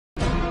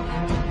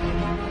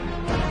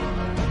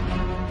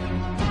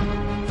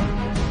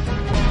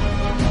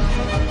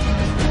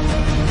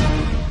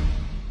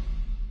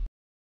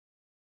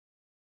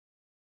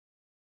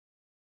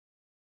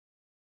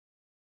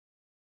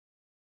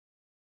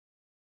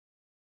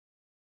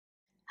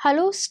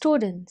Hello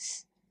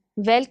students,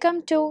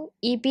 welcome to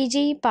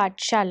EPG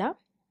Pathshala.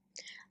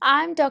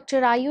 I am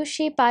Dr.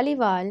 Ayushi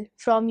Paliwal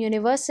from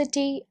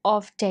University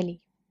of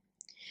Delhi.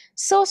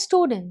 So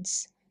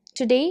students,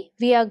 today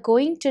we are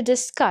going to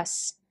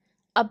discuss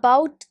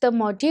about the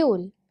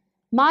module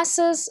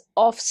Masses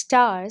of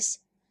Stars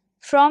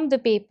from the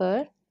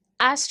paper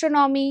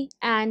Astronomy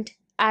and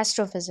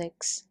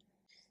Astrophysics.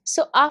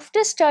 So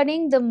after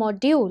studying the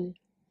module,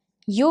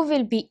 you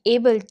will be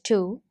able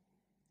to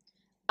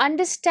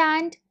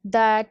understand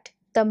that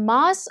the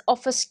mass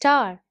of a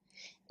star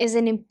is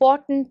an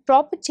important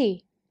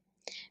property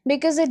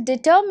because it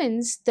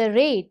determines the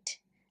rate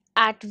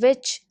at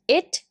which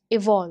it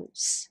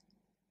evolves.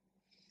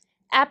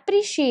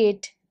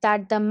 Appreciate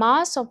that the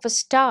mass of a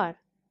star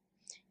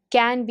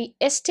can be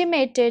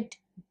estimated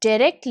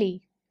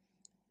directly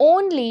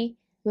only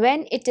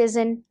when it is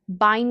in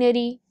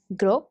binary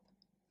group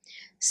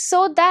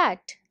so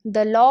that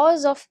the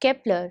laws of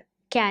Kepler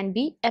can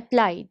be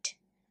applied.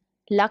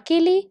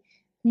 Luckily,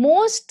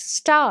 most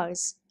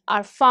stars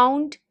are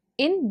found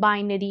in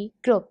binary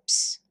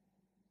groups.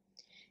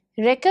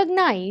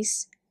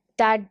 Recognize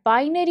that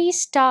binary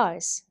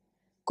stars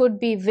could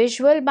be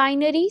visual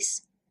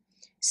binaries,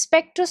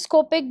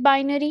 spectroscopic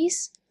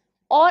binaries,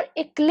 or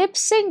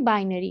eclipsing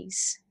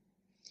binaries.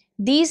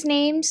 These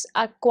names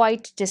are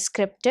quite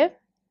descriptive.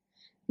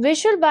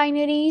 Visual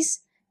binaries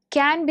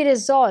can be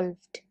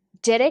resolved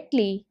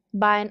directly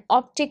by an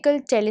optical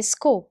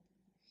telescope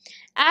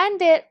and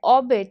their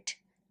orbit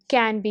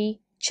can be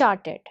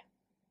charted.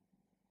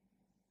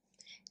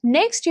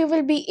 Next, you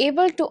will be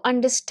able to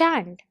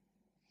understand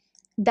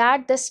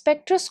that the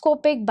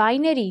spectroscopic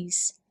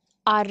binaries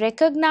are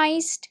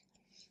recognized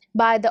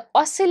by the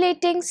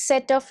oscillating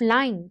set of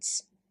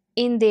lines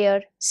in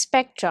their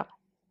spectra.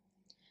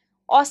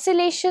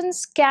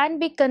 Oscillations can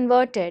be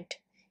converted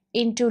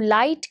into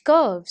light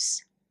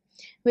curves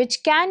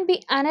which can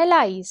be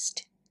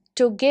analyzed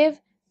to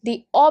give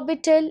the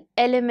orbital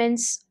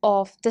elements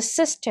of the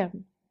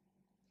system.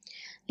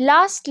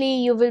 Lastly,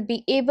 you will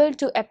be able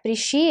to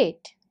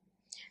appreciate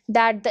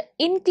that the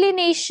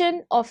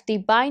inclination of the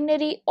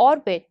binary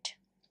orbit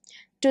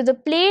to the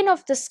plane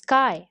of the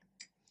sky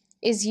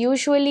is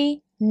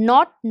usually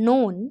not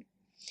known,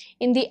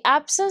 in the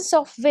absence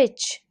of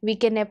which we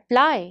can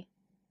apply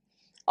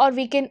or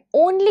we can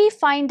only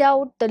find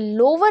out the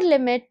lower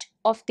limit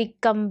of the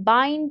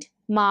combined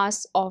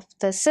mass of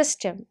the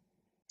system.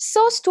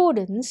 So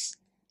students,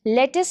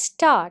 let us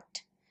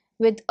start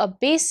with a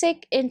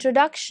basic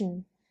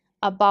introduction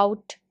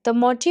about the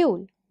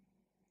module.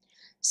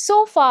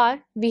 So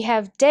far, we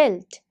have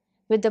dealt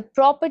with the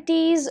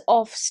properties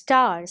of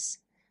stars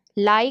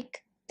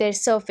like their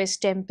surface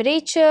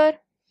temperature,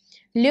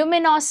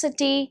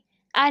 luminosity,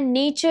 and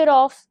nature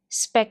of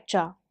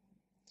spectra.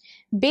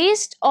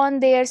 Based on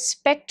their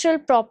spectral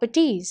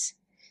properties,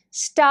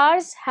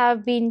 stars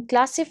have been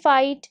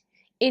classified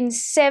in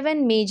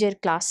 7 major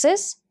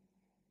classes.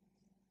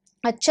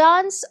 A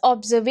chance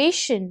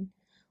observation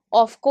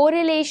of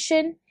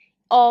correlation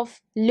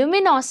of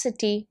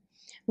luminosity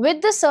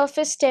with the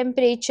surface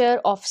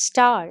temperature of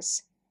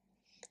stars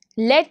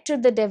led to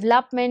the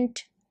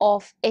development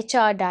of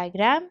HR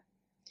diagram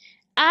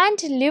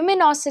and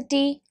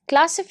luminosity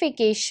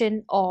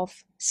classification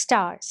of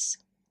stars.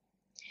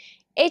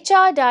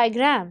 HR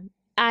diagram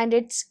and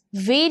its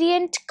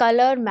variant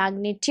color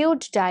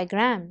magnitude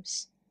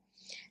diagrams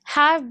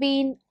have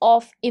been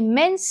of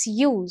immense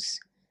use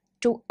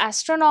to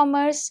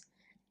astronomers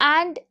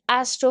and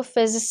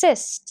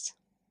astrophysicists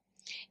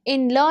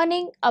in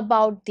learning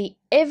about the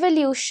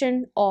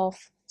evolution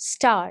of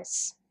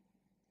stars.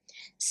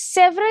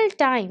 Several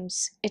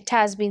times it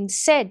has been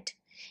said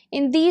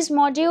in these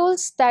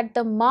modules that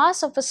the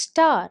mass of a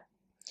star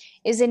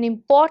is an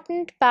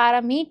important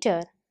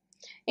parameter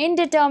in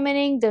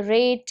determining the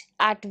rate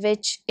at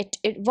which it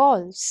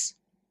evolves.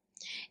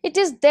 It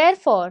is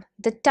therefore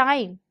the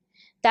time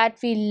that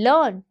we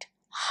learnt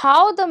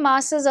how the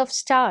masses of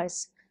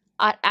stars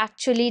are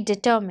actually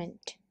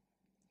determined.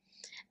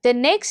 The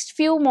next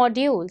few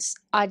modules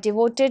are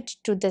devoted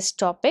to this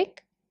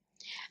topic,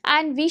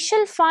 and we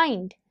shall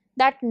find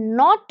that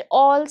not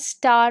all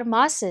star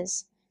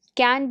masses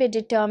can be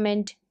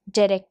determined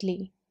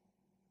directly.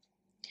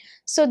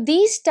 So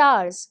these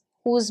stars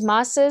whose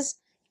masses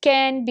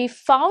can be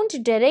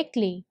found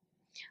directly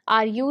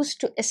are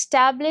used to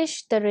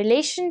establish the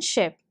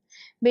relationship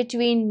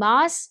between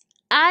mass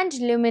and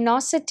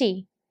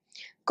luminosity,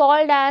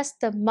 called as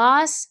the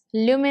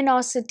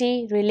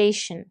mass-luminosity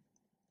relation.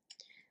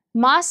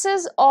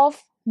 Masses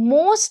of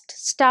most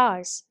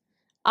stars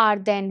are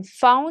then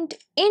found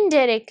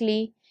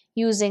indirectly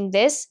using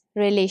this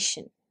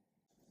relation.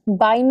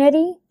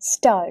 Binary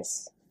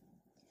stars.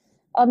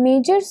 A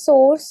major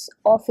source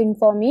of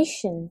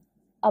information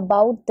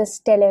about the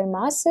stellar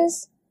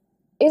masses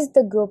is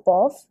the group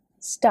of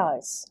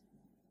stars.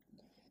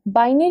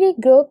 Binary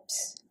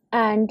groups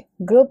and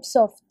groups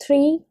of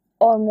 3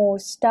 or more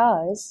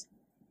stars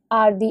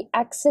are the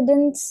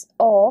accidents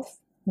of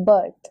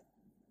birth.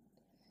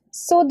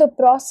 So the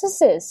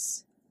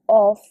processes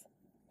of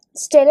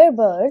stellar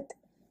birth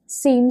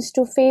seems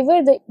to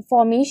favor the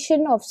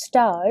formation of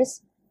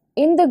stars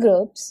in the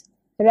groups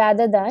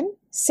rather than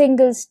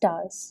single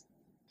stars.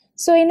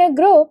 So in a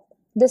group,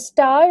 the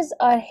stars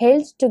are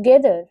held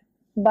together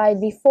by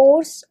the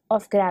force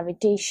of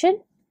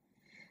gravitation,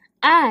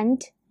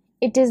 and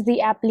it is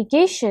the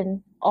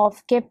application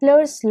of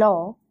Kepler's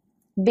law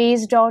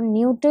based on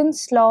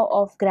Newton's law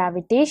of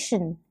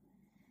gravitation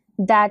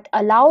that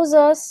allows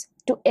us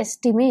to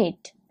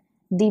estimate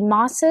the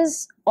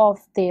masses of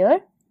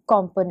their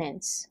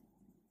components.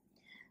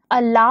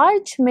 A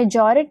large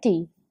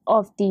majority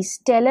of these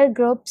stellar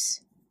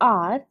groups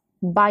are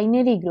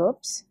binary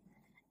groups,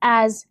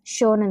 as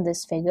shown in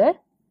this figure,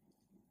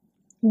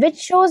 which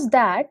shows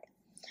that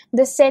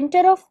the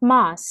center of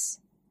mass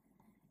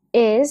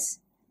is,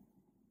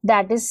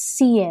 that is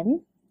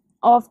Cm,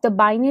 of the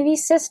binary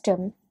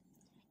system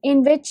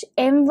in which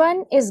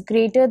M1 is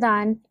greater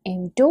than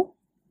M2,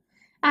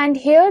 and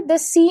here the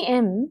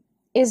Cm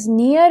is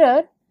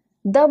nearer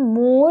the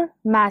more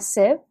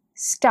massive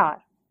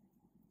star.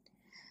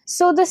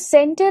 So the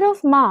center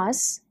of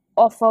mass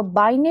of a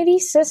binary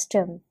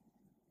system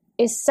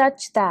is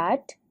such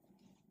that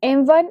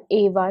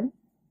M1A1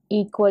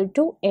 equal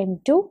to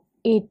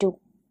M2A2.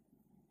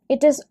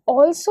 It is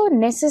also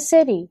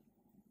necessary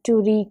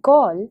to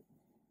recall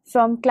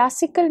from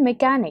classical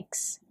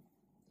mechanics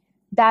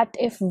that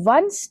if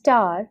one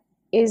star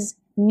is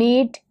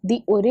made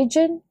the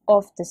origin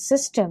of the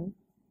system,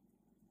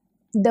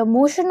 the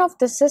motion of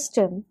the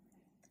system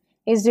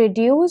is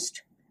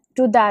reduced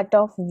to that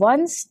of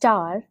one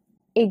star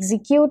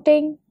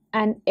executing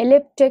an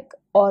elliptic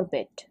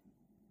orbit.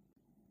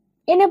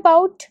 In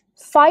about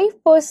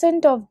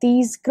 5% of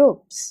these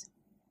groups,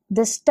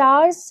 the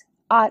stars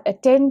are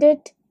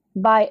attended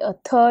by a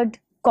third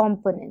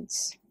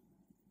components.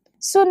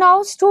 So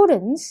now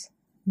students,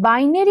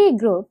 binary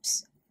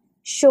groups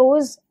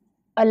shows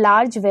a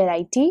large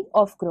variety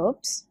of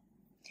groups,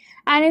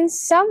 and in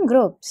some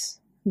groups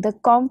the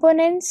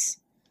components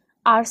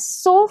are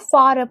so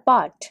far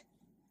apart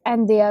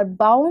and they are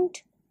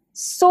bound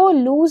so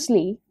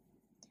loosely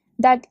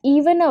that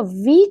even a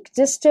weak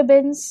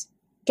disturbance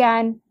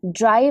can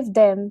drive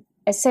them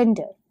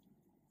asunder.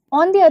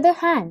 On the other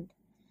hand,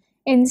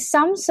 in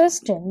some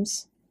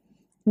systems,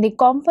 the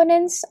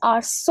components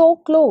are so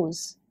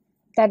close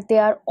that they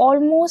are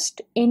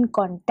almost in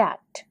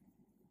contact.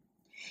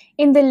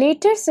 In the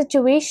latter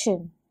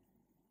situation,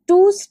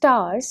 two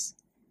stars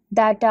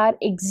that are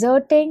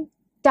exerting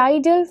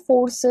tidal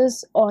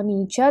forces on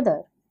each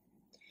other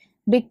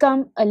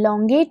become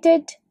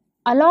elongated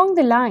along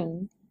the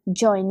line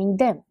joining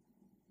them.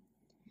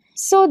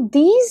 So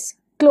these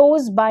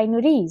close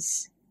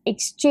binaries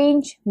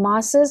exchange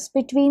masses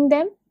between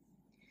them,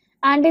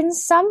 and in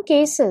some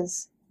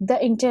cases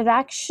the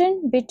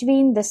interaction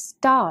between the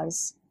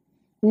stars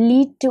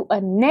lead to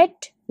a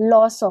net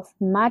loss of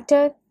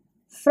matter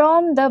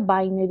from the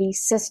binary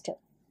system.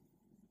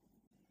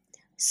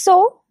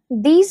 So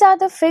these are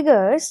the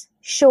figures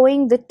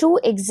showing the two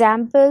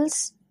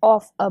examples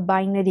of a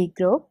binary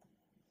group.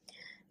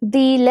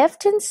 The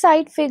left hand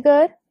side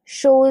figure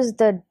shows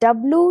the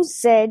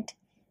WZ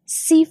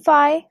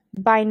C5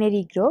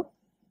 binary group,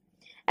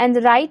 and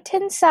the right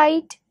hand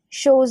side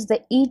shows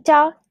the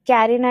Eta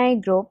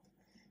Carinae group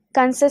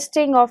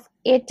consisting of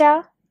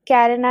Eta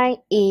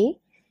Carinae A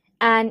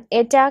and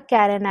Eta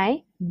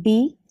Carinae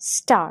B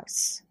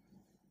stars.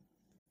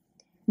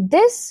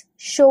 This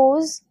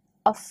shows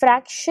a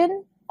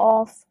fraction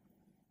of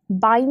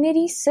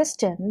binary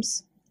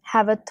systems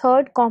have a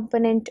third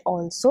component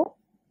also,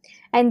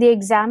 and the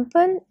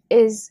example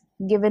is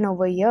given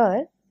over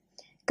here,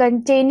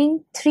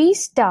 containing 3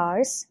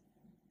 stars,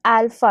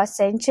 Alpha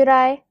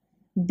Centauri,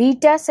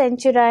 Beta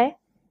Centauri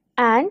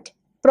and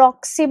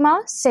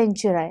Proxima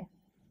Centauri.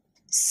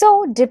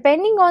 So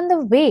depending on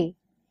the way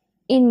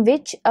in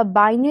which a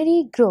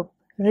binary group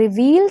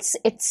reveals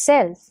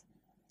itself,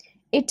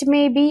 it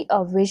may be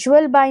a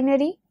visual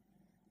binary,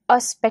 a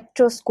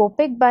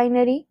spectroscopic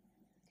binary,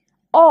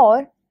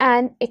 or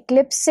an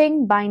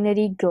eclipsing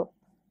binary group.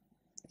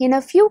 In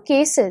a few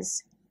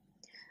cases,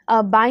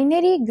 a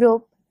binary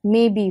group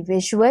may be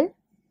visual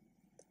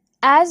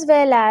as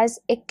well as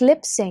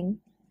eclipsing,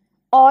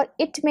 or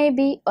it may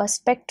be a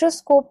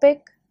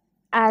spectroscopic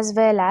as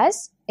well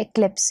as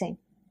eclipsing.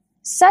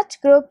 Such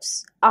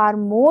groups are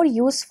more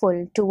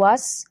useful to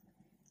us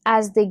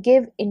as they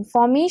give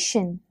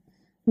information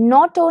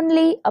not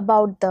only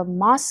about the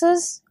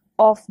masses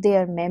of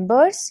their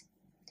members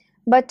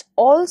but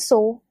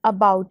also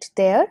about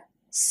their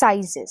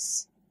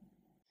sizes.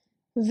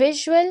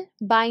 Visual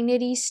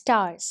binary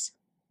stars.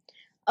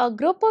 A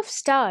group of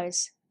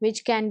stars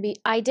which can be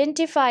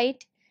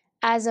identified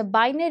as a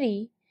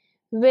binary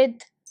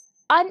with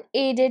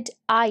unaided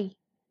eye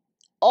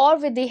or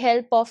with the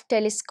help of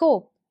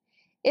telescope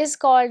is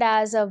called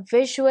as a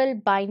visual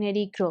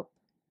binary group.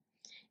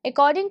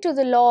 According to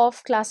the law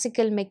of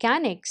classical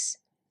mechanics,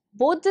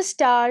 both the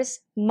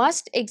stars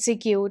must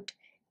execute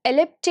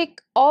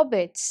elliptic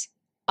orbits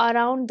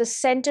around the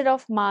center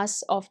of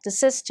mass of the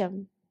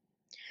system.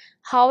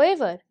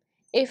 However,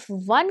 if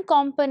one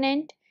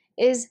component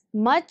is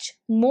much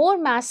more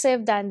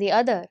massive than the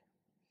other,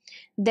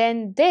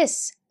 then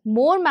this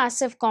more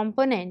massive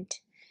component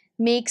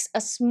makes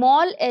a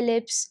small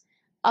ellipse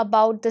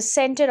about the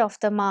center of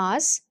the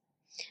Mars,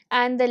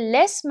 and the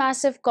less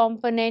massive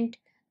component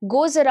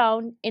goes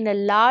around in a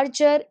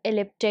larger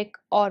elliptic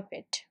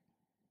orbit.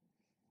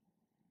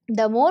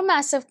 The more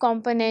massive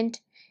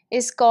component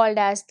is called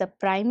as the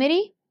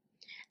primary,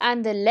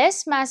 and the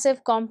less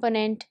massive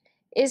component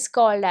is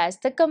called as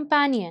the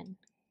companion.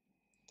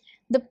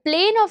 The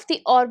plane of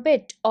the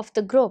orbit of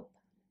the group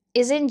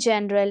is in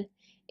general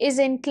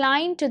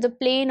inclined to the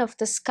plane of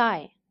the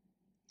sky,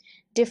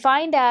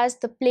 defined as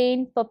the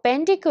plane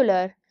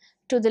perpendicular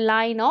to the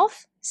line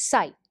of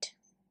sight.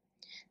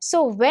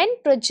 So when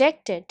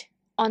projected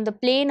on the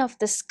plane of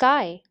the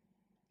sky,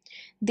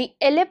 the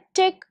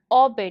elliptic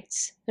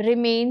orbits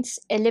remains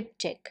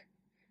elliptic,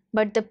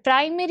 but the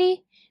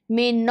primary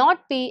may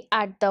not be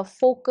at the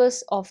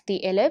focus of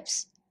the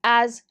ellipse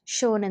as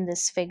shown in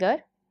this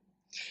figure.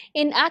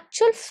 In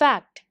actual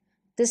fact,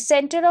 the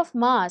center of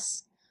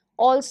mass,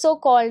 also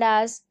called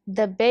as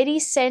the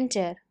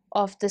barycenter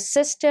of the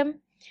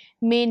system,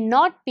 may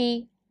not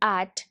be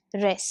at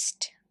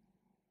rest.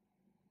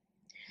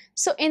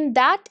 So in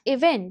that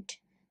event,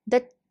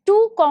 the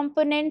two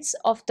components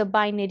of the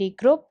binary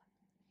group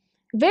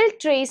will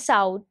trace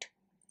out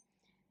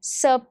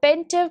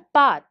serpentine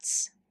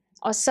paths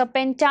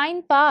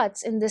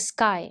in the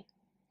sky,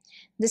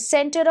 the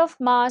center of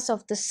mass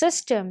of the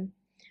system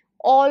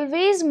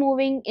always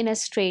moving in a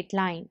straight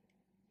line.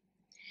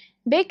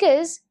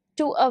 Because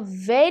to a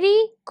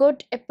very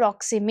good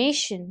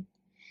approximation,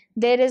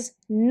 there is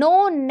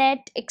no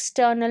net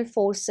external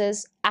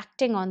forces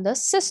acting on the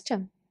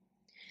system.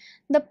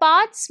 The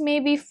paths may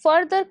be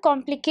further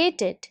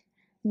complicated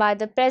by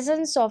the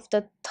presence of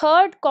the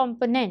third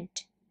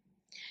component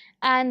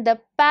and the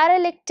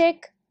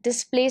parallactic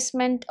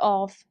displacement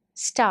of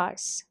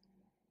stars.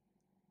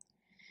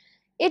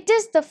 It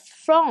is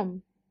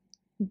from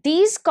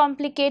these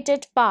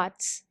complicated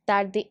paths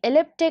that the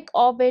elliptic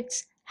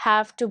orbits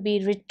have to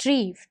be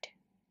retrieved.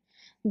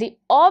 The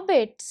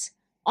orbits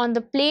on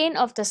the plane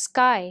of the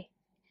sky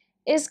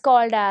is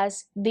called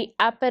as the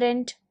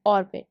apparent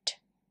orbit.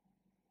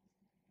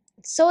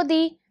 So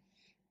the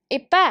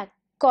epoch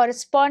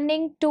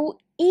corresponding to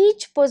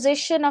each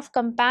position of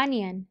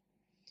companion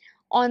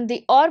on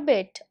the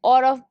orbit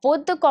or of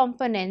both the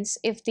components,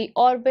 if the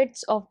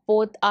orbits of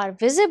both are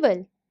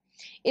visible,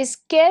 is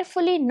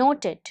carefully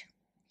noted.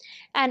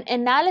 An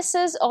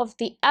analysis of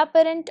the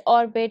apparent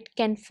orbit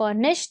can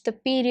furnish the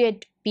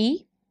period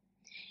P,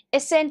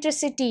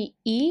 eccentricity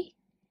E,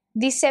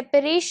 the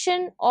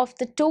separation of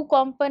the two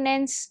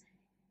components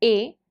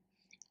A,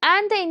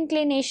 and the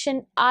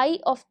inclination I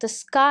of the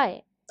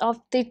sky of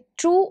the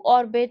true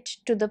orbit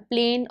to the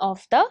plane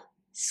of the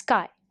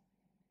sky.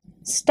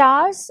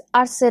 Stars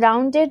are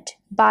surrounded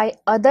by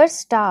other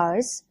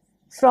stars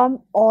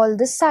from all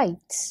the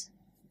sides.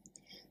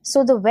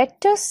 So the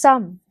vector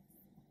sum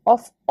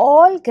of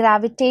all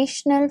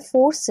gravitational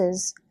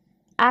forces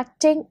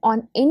acting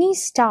on any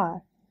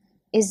star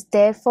is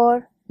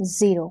therefore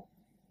 0.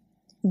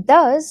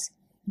 Thus,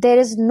 there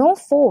is no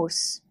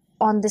force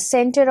on the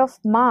center of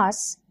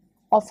mass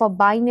of a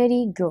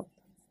binary group.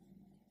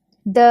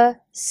 The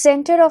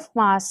center of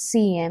mass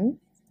Cm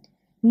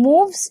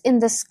moves in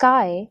the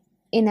sky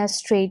in a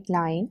straight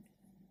line.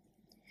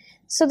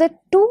 So the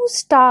two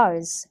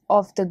stars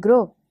of the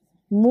group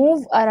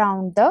move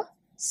around the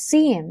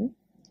Cm,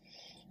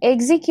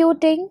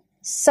 executing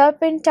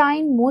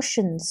serpentine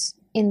motions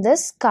in the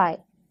sky.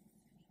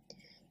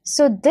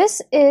 So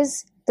this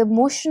is the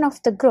motion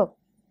of the group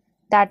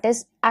that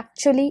is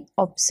actually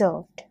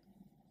observed.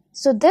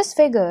 So this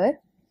figure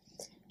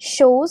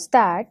shows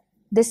that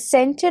the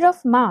center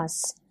of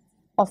mass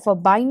of a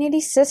binary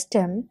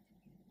system,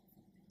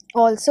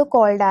 also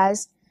called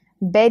as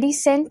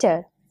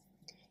barycenter,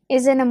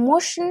 is in a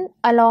motion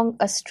along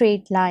a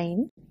straight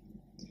line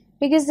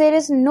because there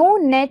is no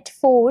net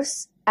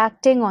force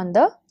acting on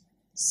the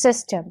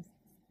system.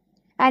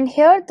 And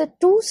here the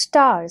two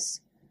stars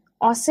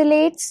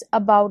oscillates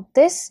about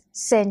this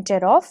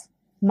center of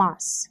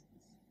mass.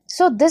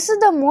 So this is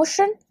the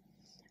motion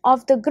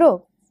of the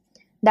group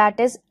that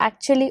is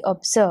actually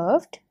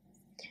observed,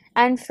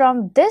 and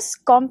from this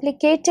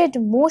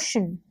complicated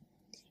motion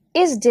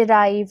is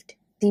derived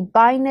the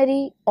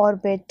binary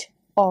orbit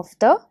of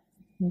the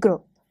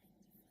group.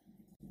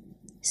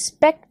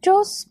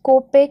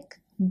 Spectroscopic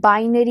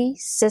binary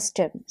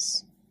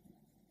systems.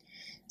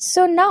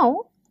 So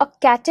now a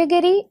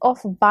category of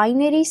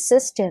binary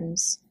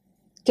systems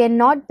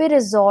cannot be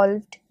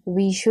resolved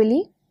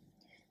visually.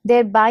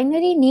 Their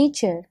binary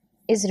nature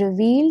is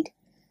revealed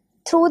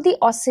through the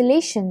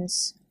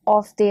oscillations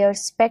of their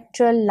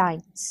spectral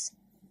lines.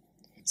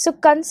 So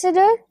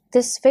consider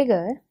this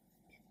figure.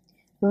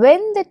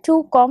 When the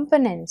two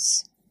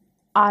components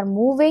are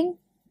moving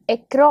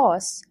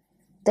across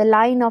the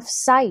line of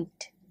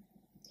sight,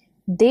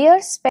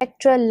 their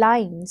spectral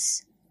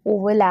lines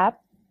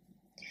overlap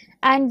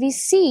and we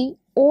see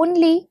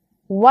only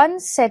one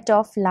set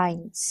of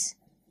lines.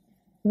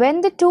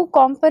 When the two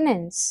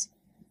components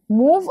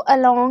move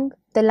along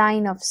the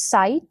line of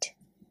sight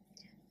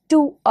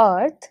to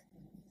Earth,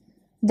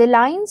 the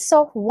lines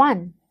of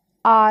one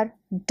are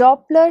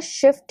Doppler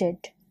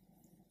shifted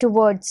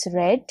towards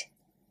red,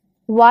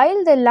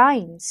 while the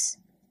lines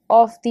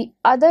of the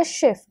other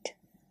shift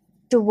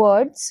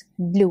towards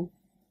blue.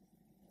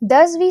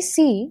 Thus we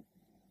see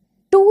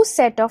two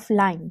set of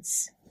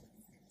lines.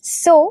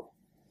 So,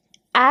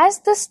 as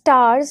the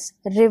stars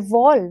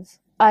revolve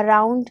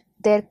around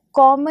their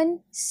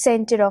common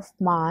center of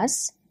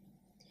mass,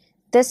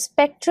 the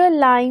spectral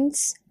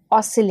lines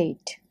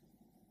oscillate.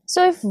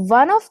 So, if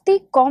one of the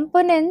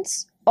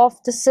components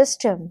of the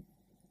system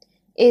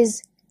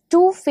is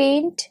too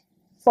faint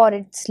for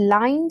its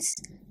lines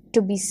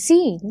to be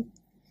seen,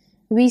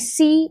 we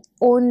see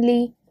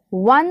only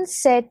one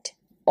set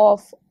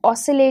of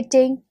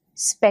oscillating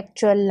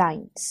spectral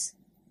lines.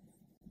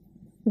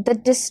 The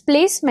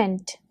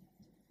displacement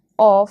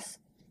of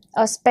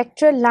a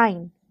spectral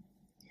line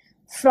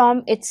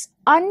from its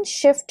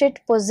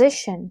unshifted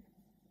position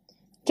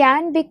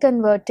can be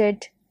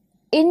converted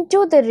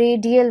into the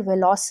radial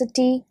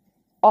velocity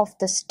of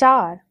the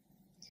star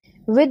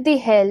with the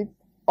help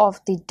of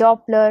the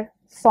Doppler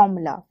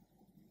formula.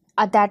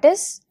 That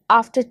is,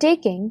 after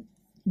taking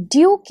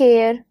due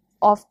care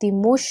of the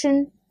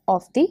motion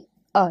of the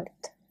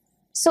Earth.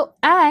 So,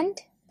 and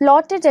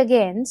plotted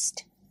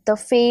against the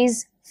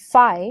phase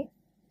phi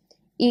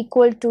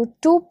equal to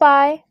 2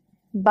 pi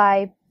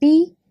by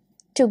p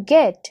to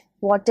get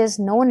what is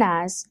known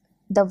as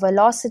the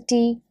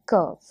velocity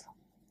curve.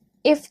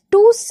 If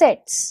two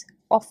sets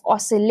of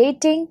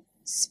oscillating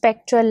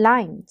spectral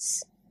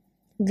lines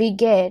we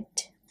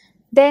get,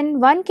 then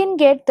one can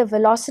get the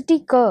velocity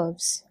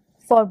curves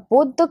for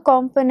both the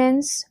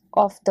components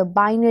of the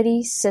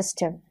binary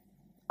system.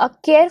 A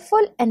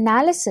careful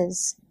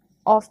analysis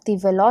of the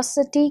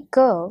velocity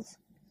curve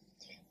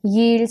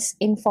yields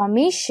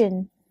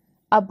information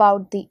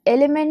about the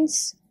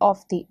elements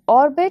of the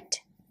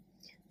orbit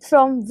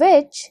from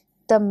which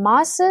the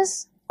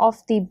masses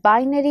of the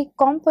binary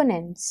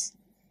components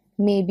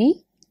may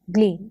be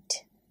gleaned.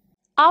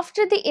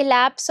 After the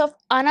elapse of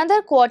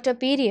another quarter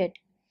period,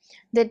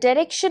 the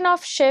direction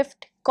of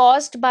shift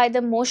caused by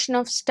the motion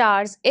of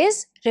stars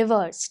is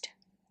reversed.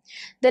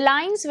 The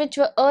lines which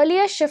were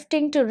earlier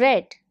shifting to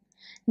red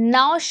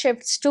now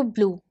shifts to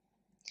blue,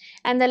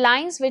 and the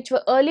lines which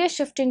were earlier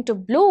shifting to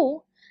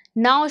blue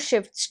now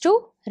shifts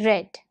to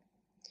red.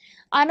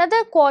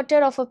 Another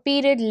quarter of a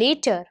period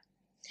later,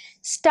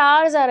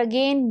 stars are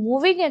again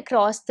moving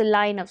across the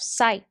line of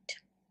sight.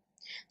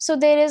 So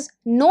there is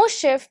no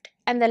shift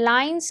and the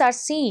lines are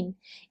seen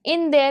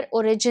in their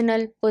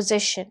original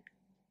position.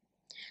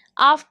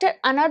 After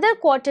another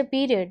quarter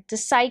period, the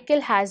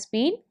cycle has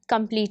been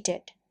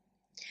completed.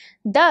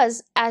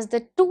 Thus, as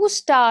the two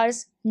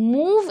stars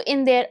move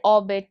in their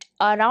orbit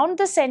around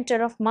the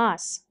center of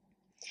mass,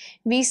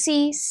 we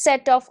see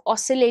set of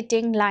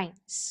oscillating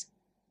lines.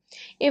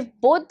 If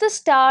both the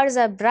stars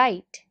are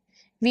bright,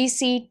 we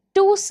see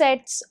two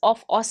sets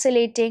of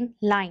oscillating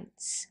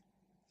lines.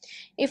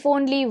 If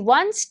only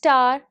one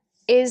star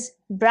is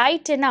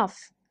bright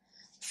enough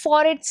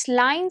for its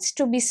lines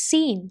to be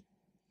seen,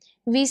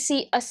 we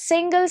see a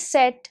single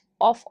set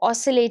of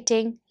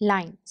oscillating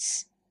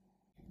lines.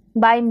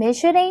 By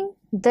measuring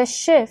the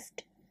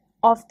shift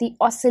of the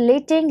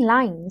oscillating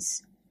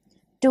lines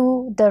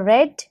to the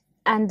red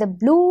and the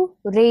blue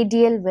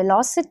radial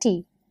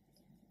velocity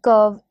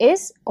curve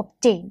is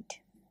obtained.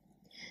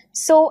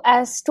 So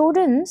as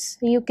students,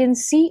 you can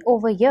see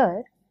over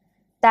here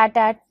that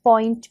at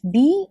point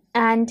B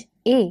and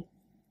A,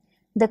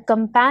 the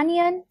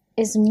companion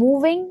is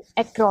moving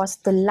across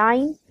the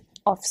line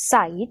of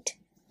sight.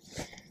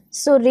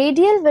 So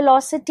radial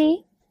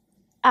velocity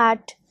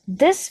at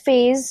this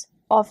phase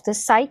of the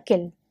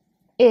cycle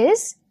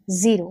is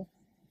 0.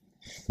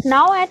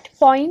 Now at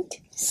point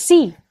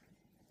C,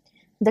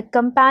 the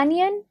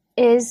companion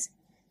is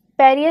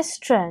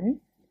pedestrian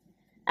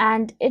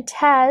and it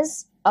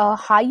has a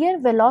higher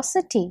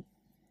velocity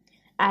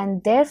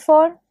and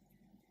therefore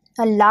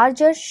a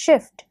larger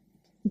shift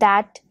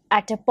that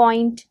at a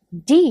point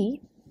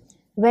D,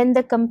 when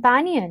the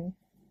companion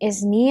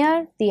is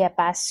near the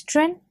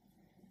apastron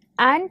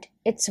and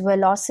its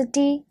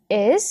velocity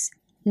is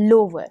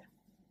lower.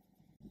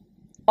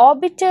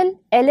 Orbital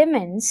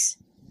elements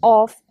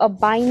of a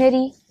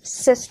binary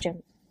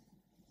system.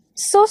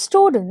 So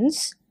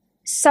students,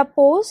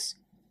 suppose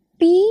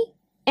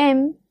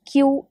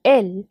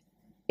PMQL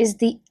is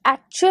the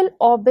actual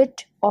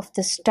orbit of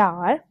the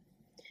star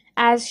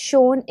as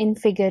shown in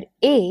figure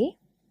A.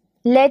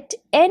 Let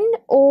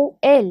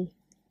NOL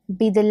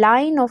be the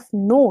line of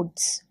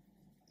nodes,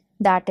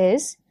 that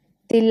is,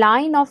 the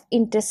line of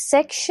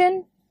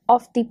intersection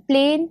of the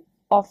plane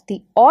of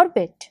the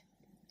orbit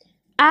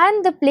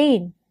and the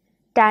plane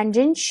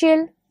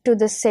tangential to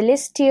the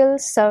celestial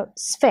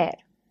sphere.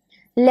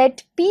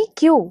 Let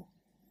PQ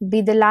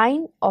be the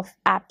line of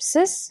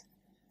apsis,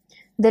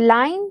 the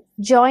line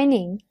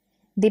joining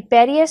the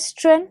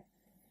periastron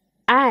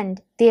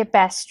and the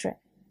apastron.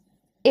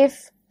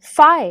 If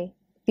phi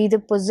be the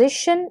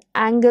position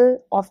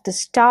angle of the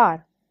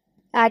star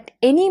at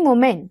any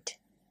moment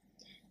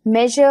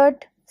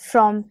measured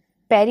from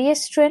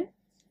perihelion,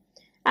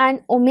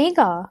 and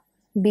omega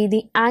be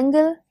the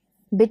angle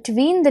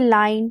between the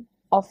line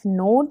of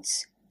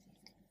nodes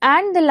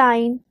and the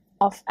line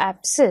of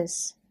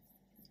axis,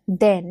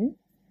 then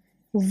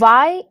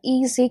y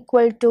is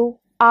equal to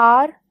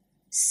r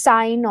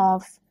sine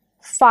of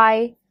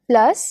phi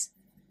plus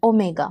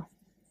omega.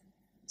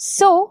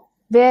 So,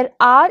 where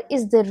r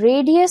is the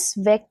radius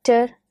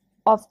vector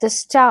of the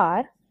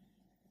star,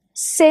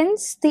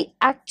 since the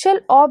actual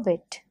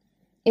orbit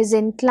is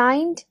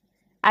inclined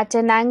at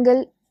an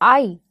angle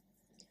I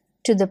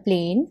to the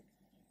plane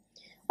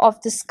of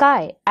the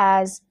sky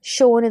as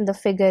shown in the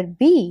figure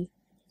B,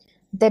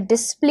 the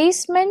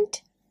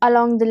displacement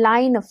along the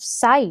line of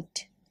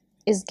sight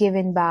is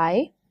given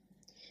by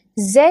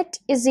z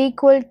is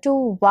equal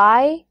to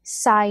y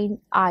sine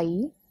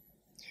I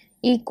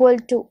equal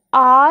to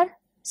r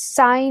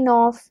sine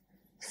of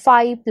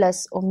phi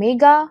plus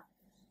omega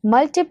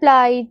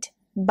multiplied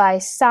by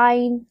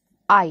sine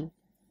I.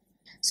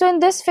 So in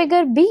this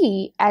figure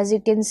B, as you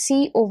can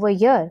see over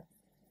here,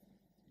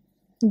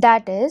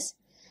 that is,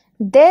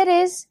 there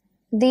is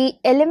the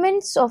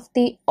elements of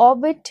the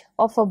orbit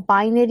of a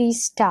binary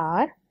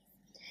star,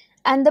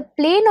 and the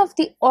plane of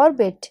the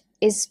orbit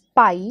is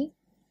pi,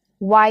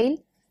 while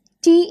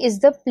t is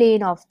the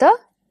plane of the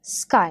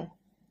sky,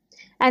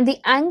 and the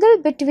angle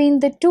between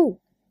the two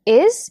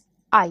is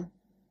I.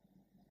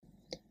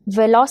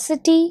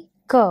 Velocity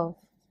curve.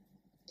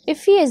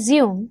 If we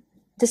assume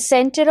the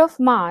center of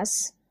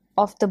mass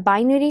of the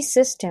binary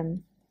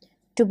system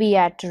to be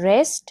at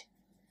rest,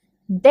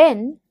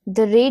 then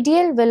the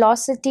radial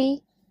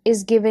velocity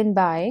is given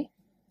by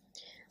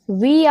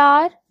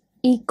Vr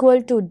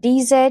equal to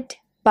dz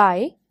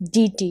by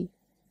dt,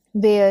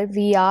 where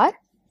Vr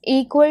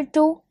equal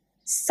to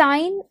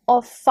sine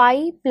of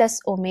phi plus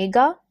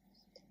omega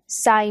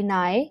sine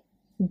I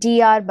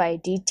dr by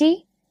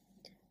dt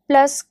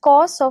plus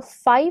cos of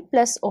phi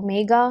plus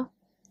omega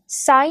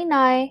sine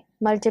I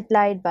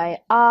multiplied by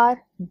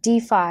r d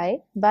phi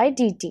by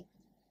dt.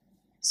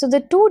 So the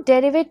two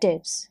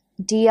derivatives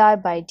dr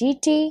by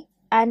dt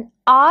and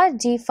r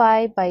d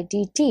phi by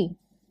dt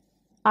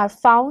are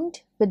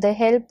found with the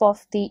help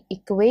of the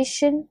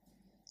equation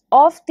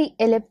of the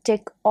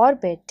elliptic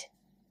orbit,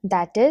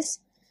 that is,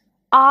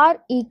 r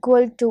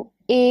equal to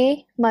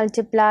a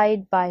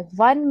multiplied by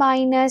 1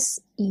 minus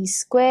e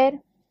square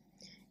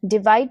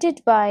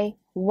divided by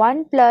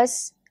 1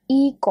 plus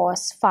e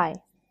cos phi,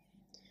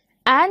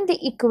 and the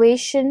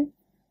equation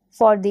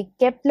for the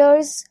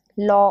Kepler's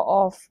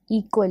law of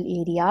equal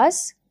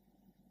areas,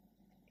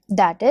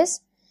 that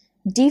is,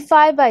 d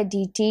phi by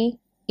dt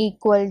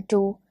equal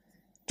to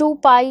 2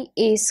 pi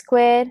a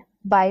square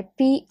by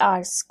p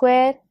r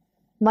square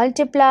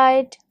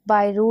multiplied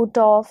by root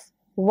of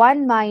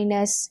 1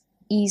 minus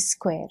e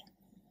square.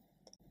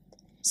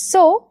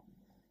 So,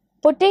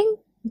 putting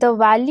the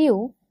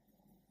value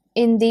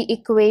in the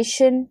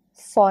equation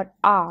for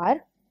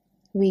r,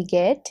 we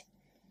get,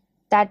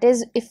 that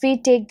is, if we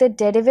take the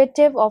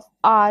derivative of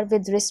r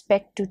with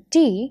respect to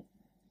t,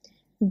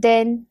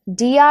 then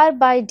dr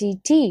by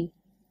dt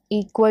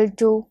equal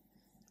to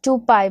 2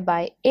 pi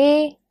by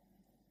a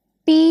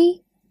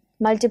p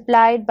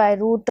multiplied by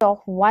root of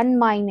 1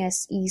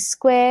 minus e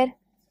square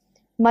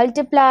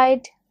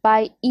multiplied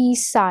by e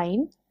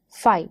sine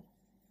phi,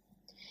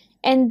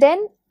 and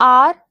then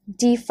r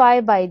d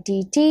phi by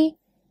dt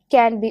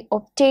can be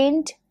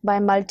obtained by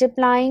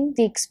multiplying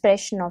the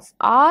expression of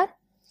r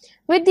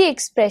with the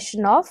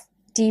expression of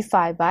d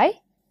phi by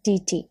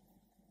dt.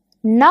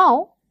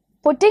 Now,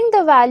 putting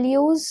the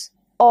values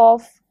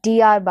of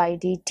dr by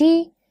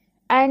dt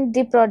and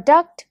the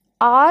product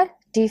r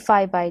d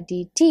phi by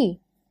dt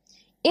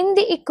in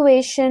the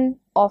equation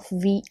of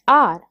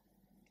Vr,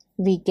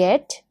 we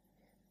get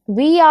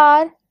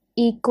Vr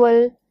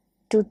equal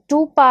to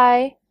 2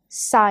 pi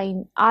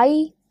sine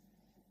I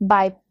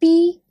by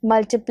p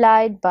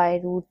multiplied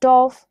by root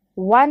of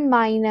 1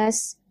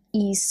 minus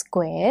e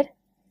square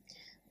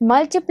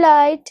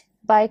multiplied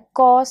by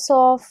cos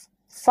of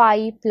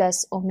phi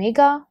plus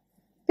omega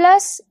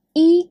plus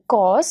e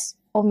cos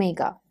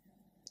omega.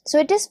 So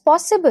it is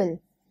possible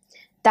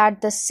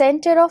that the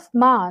center of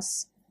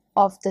mass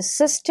of the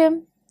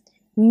system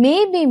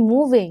may be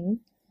moving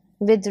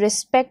with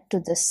respect to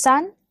the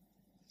sun,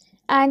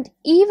 and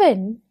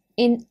even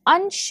in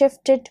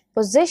unshifted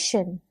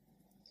position,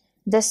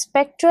 the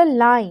spectral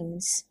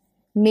lines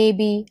may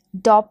be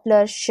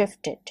Doppler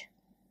shifted.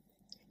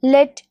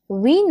 Let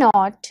V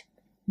naught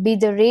be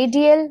the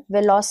radial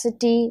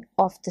velocity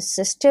of the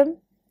system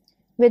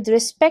with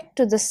respect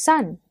to the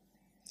sun,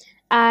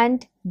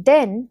 and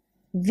then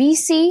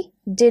Vc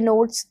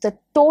denotes the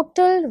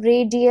total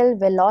radial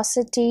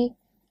velocity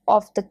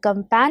of the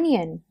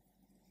companion,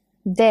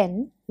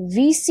 then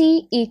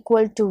Vc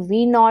equal to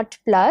V naught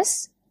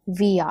plus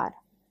Vr.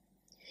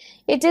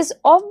 It is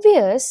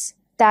obvious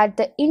that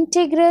the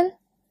integral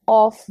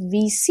of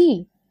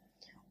Vc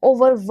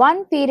over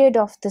one period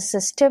of the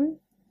system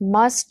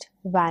must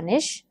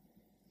vanish.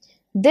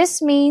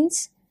 This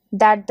means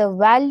that the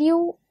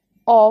value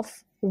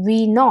of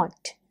V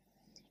naught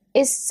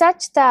is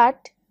such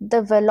that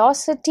the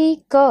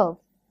velocity curve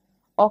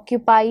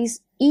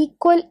occupies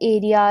equal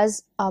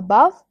areas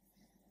above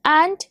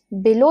and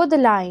below the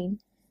line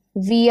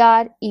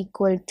Vr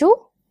equal to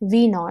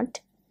V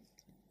naught.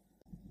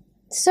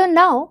 So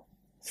now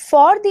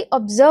for the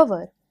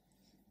observer,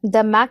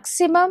 the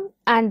maximum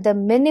and the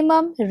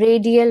minimum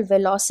radial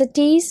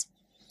velocities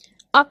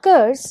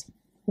occurs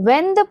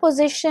when the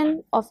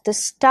position of the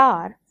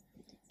star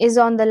is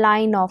on the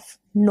line of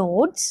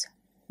nodes,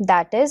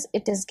 that is,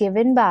 it is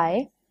given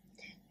by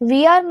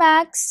Vr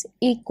max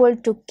equal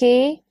to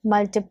k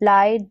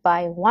multiplied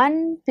by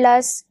 1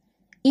 plus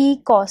e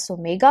cos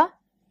omega,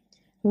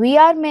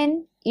 Vr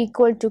min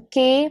equal to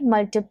k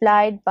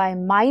multiplied by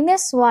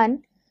minus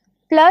 1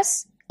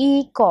 plus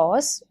e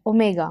cos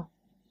omega,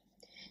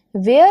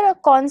 where a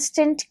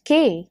constant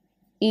k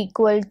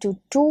equal to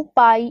 2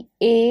 pi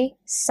a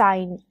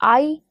sin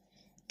I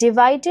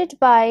divided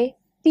by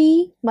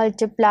p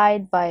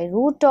multiplied by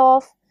root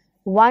of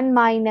 1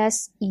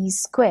 minus e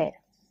square.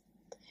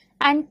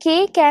 And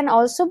k can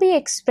also be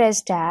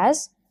expressed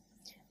as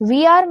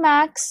Vr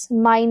max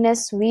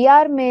minus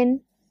Vr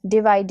min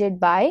divided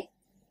by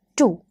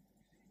 2.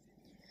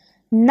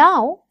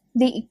 Now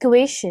the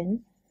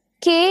equation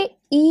k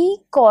e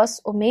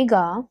cos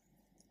omega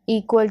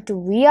equal to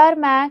Vr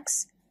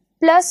max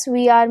plus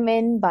Vr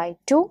min by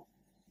 2,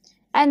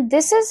 and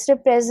this is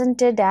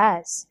represented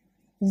as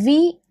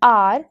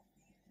Vr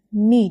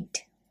med,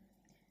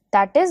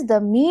 that is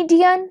the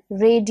median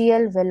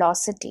radial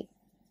velocity.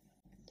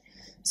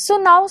 So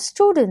now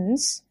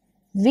students,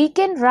 we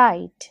can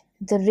write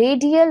the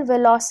radial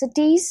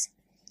velocities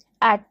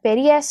at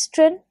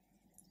periastron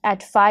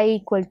at phi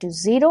equal to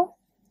 0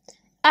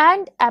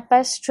 and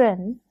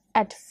apastron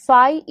at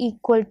phi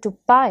equal to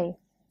pi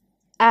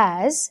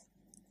as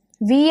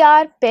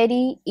Vr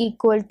peri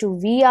equal to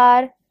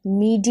Vr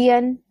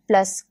median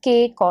plus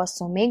k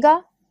cos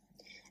omega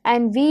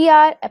and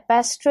Vr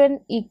apastron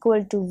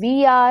equal to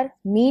Vr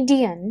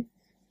median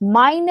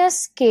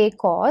minus k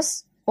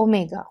cos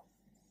omega.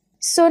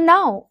 So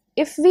now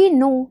if we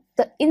know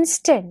the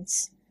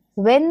instants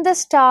when the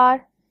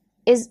star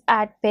is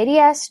at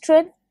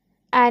periastron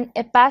and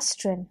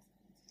apastron,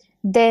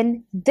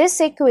 then this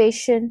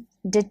equation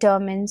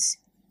determines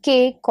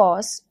k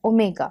cos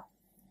omega.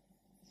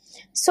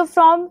 So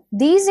from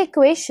these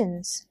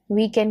equations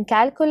we can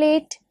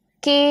calculate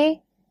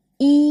k,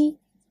 e,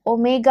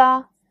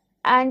 omega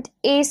and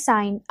a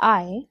sin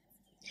I,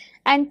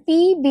 and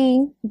p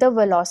being the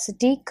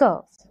velocity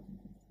curve.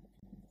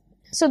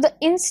 So the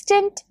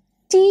instant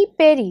t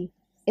peri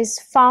is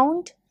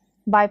found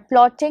by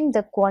plotting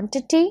the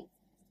quantity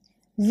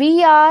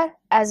Vr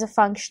as a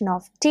function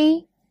of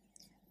t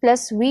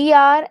plus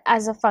Vr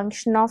as a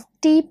function of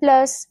t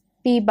plus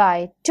p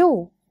by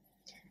 2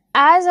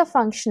 as a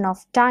function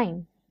of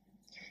time,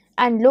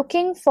 and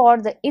looking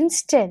for the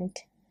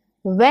instant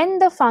when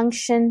the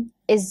function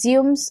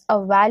assumes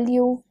a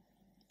value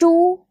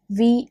 2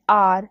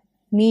 Vr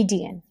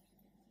median.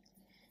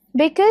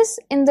 Because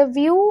in the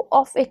view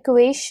of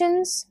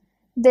equations,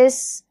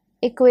 this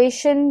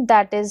equation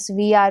that is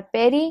Vr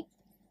peri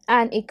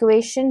and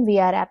equation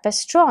Vr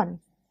apastron,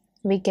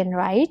 we can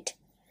write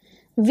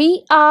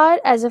Vr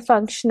as a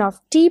function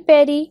of t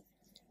peri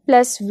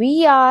plus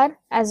Vr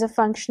as a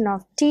function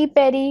of t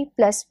peri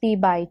plus p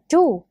by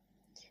 2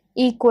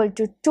 equal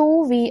to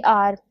 2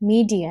 Vr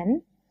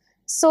median,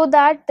 so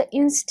that the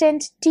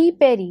instant t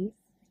peri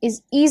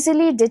is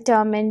easily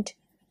determined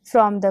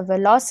from the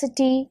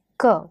velocity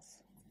curve.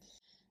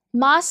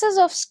 Masses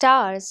of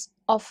stars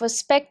of a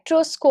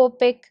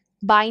spectroscopic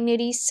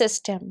binary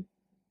system.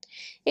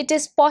 It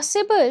is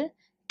possible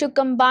to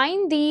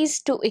combine these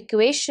two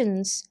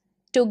equations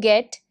to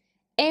get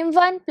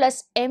m1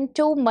 plus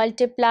m2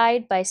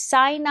 multiplied by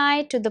sin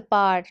I to the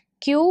power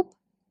cube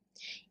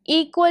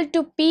equal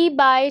to p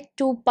by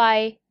 2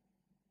 pi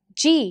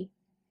g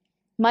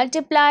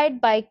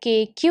multiplied by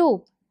k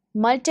cube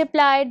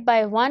multiplied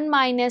by 1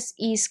 minus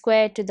e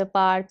square to the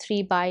power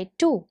 3 by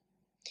 2.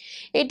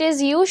 It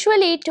is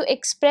usually to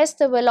express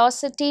the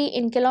velocity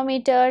in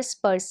kilometers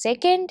per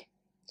second.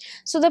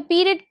 So the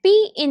period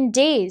p in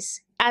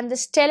days and the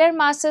stellar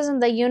masses in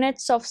the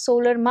units of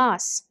solar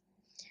mass.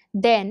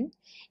 Then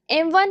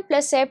m1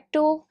 plus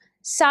m2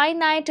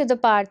 sin I to the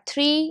power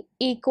 3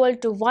 equal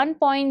to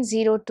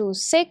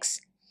 1.026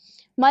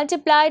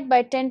 multiplied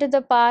by 10 to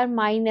the power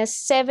minus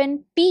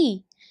 7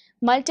 p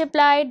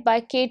multiplied by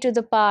k to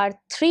the power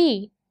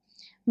 3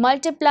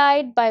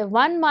 multiplied by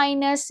 1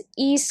 minus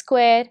e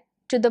square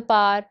to the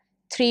power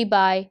 3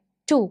 by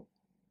 2.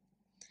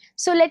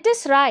 So let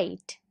us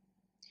write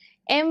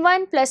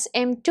m1 plus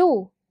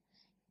m2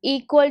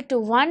 equal to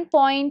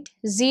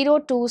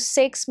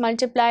 1.026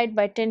 multiplied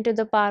by 10 to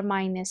the power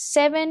minus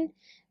 7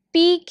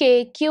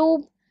 pk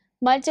cube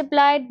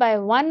multiplied by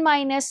 1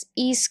 minus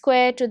e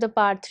square to the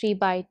power 3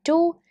 by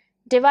 2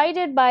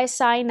 divided by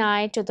sin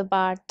I to the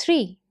power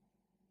 3.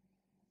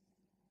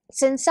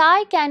 Since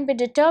I can be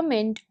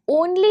determined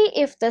only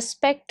if the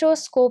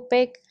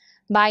spectroscopic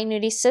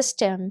binary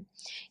system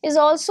is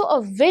also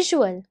a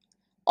visual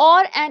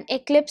or an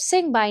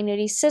eclipsing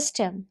binary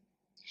system.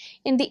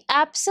 In the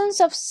absence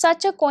of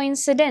such a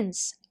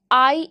coincidence,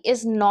 I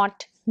is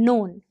not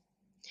known.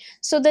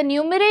 So the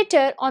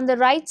numerator on the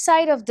right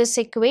side of this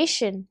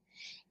equation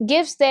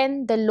gives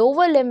then the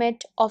lower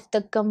limit of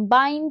the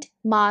combined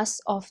mass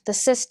of the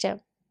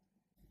system.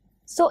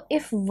 So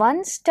if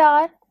one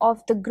star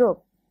of the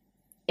group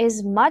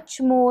is much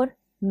more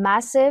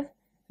massive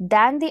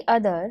than the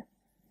other,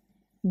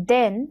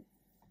 then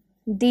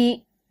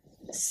the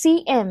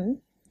Cm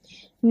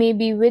may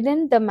be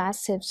within the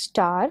massive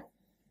star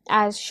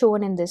as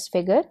shown in this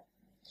figure,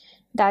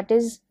 that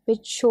is,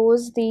 which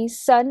shows the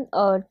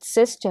Sun-Earth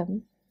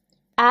system.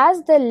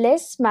 As the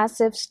less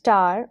massive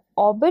star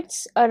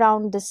orbits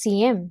around the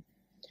Cm,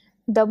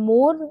 the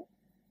more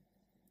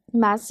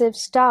massive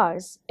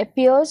stars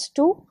appears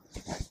to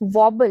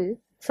wobble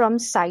from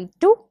side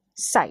to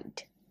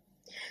side.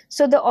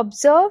 So the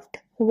observed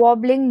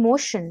wobbling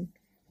motion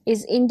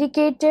is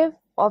indicative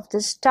of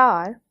the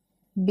star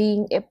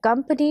being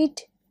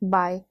accompanied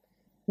by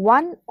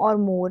one or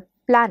more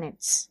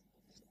planets.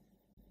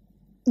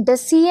 The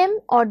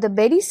Cm, or the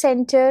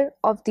barycenter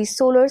of the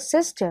solar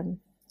system,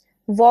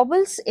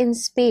 wobbles in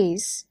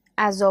space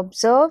as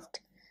observed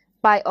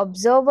by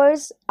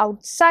observers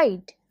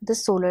outside the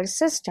solar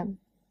system.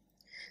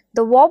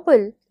 The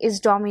wobble is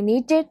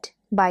dominated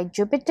by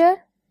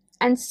Jupiter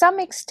and some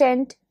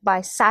extent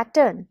by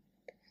Saturn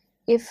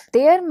if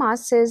their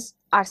masses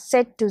are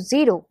set to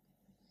zero.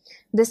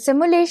 The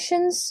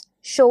simulations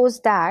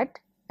shows that,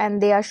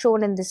 and they are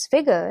shown in this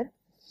figure,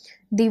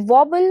 the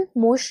wobble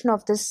motion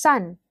of the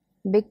Sun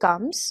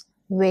becomes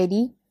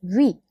very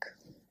weak.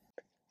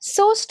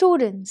 So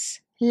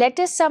students, let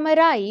us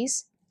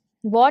summarize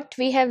what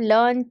we have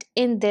learned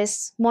in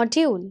this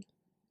module.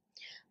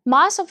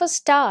 Mass of a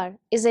star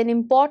is an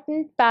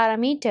important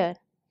parameter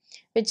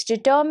which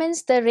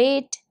determines the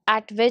rate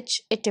at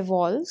which it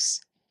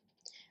evolves.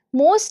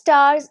 Most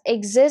stars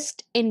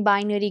exist in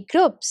binary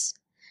groups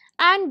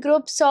and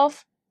groups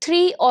of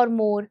 3 or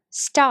more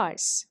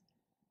stars.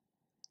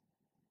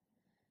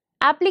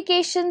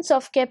 Applications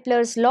of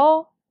Kepler's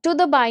law to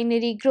the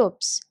binary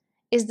groups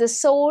is the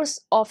source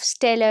of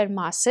stellar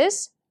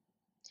masses.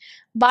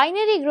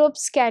 Binary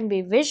groups can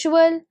be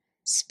visual,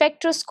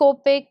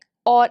 spectroscopic,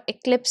 or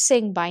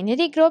eclipsing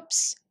binary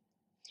groups.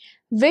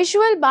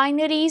 Visual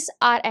binaries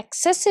are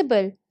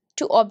accessible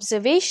to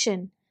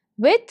observation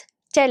with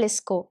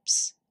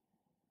telescopes.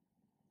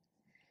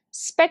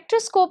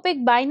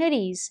 Spectroscopic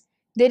binaries,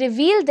 they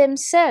reveal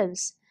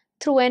themselves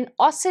through an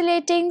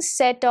oscillating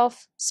set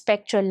of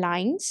spectral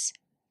lines.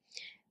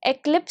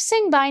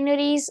 Eclipsing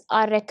binaries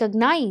are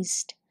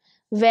recognized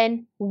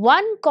when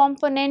one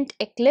component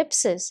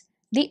eclipses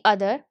the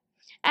other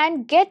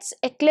and gets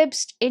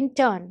eclipsed in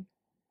turn.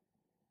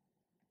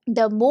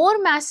 The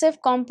more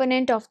massive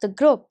component of the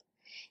group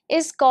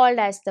is called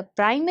as the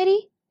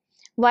primary,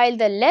 while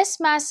the less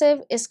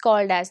massive is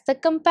called as the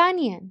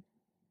companion.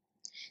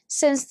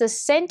 Since the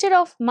center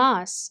of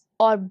mass,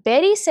 or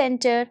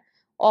barycenter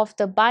of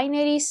the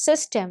binary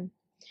system,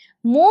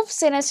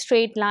 moves in a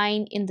straight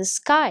line in the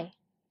sky,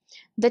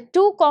 the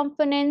two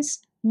components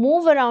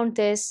move around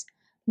this,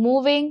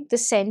 moving the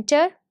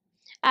center,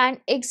 and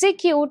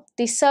execute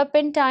the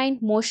serpentine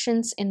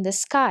motions in the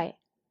sky.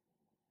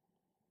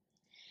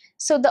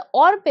 So the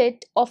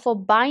orbit of a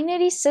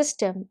binary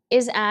system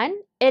is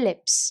an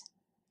ellipse.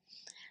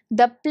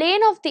 The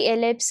plane of the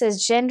ellipse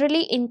is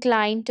generally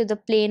inclined to the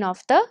plane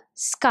of the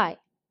sky.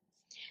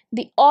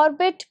 The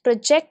orbit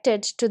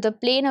projected to the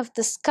plane of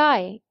the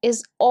sky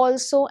is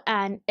also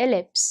an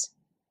ellipse,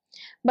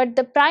 but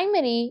the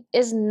primary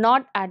is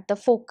not at the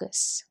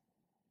focus.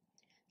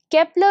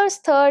 Kepler's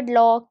third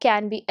law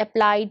can be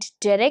applied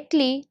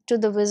directly to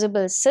the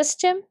visible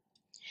system.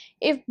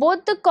 If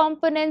both the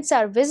components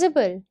are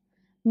visible,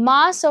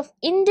 mass of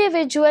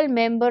individual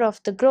member of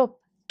the group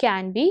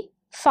can be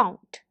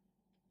found.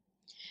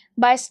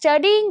 By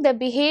studying the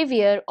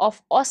behavior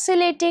of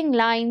oscillating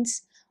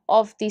lines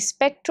of the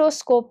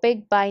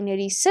spectroscopic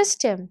binary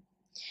system,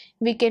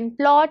 we can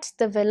plot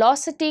the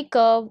velocity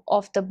curve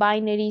of the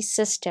binary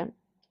system.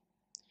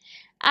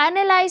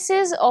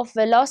 Analysis of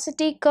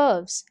velocity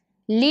curves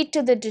lead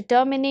to the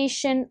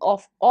determination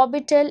of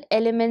orbital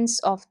elements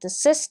of the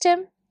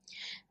system,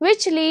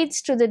 which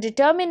leads to the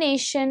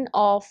determination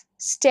of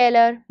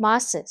stellar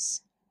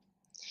masses.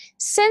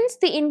 Since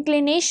the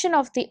inclination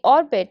of the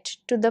orbit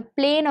to the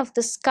plane of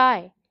the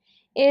sky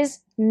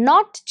is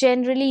not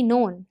generally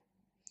known,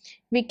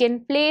 we can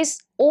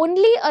place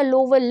only a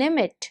lower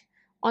limit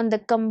on the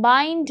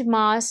combined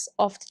mass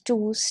of the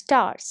two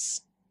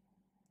stars.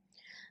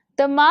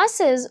 The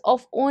masses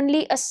of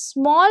only a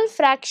small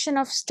fraction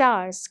of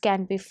stars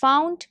can be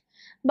found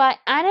by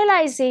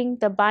analyzing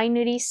the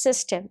binary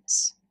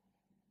systems.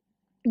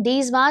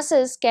 These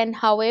masses can,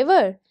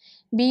 however,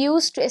 be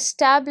used to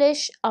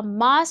establish a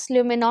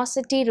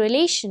mass-luminosity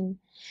relation,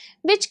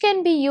 which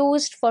can be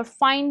used for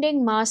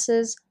finding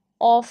masses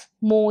of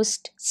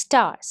most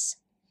stars.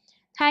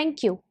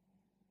 Thank you.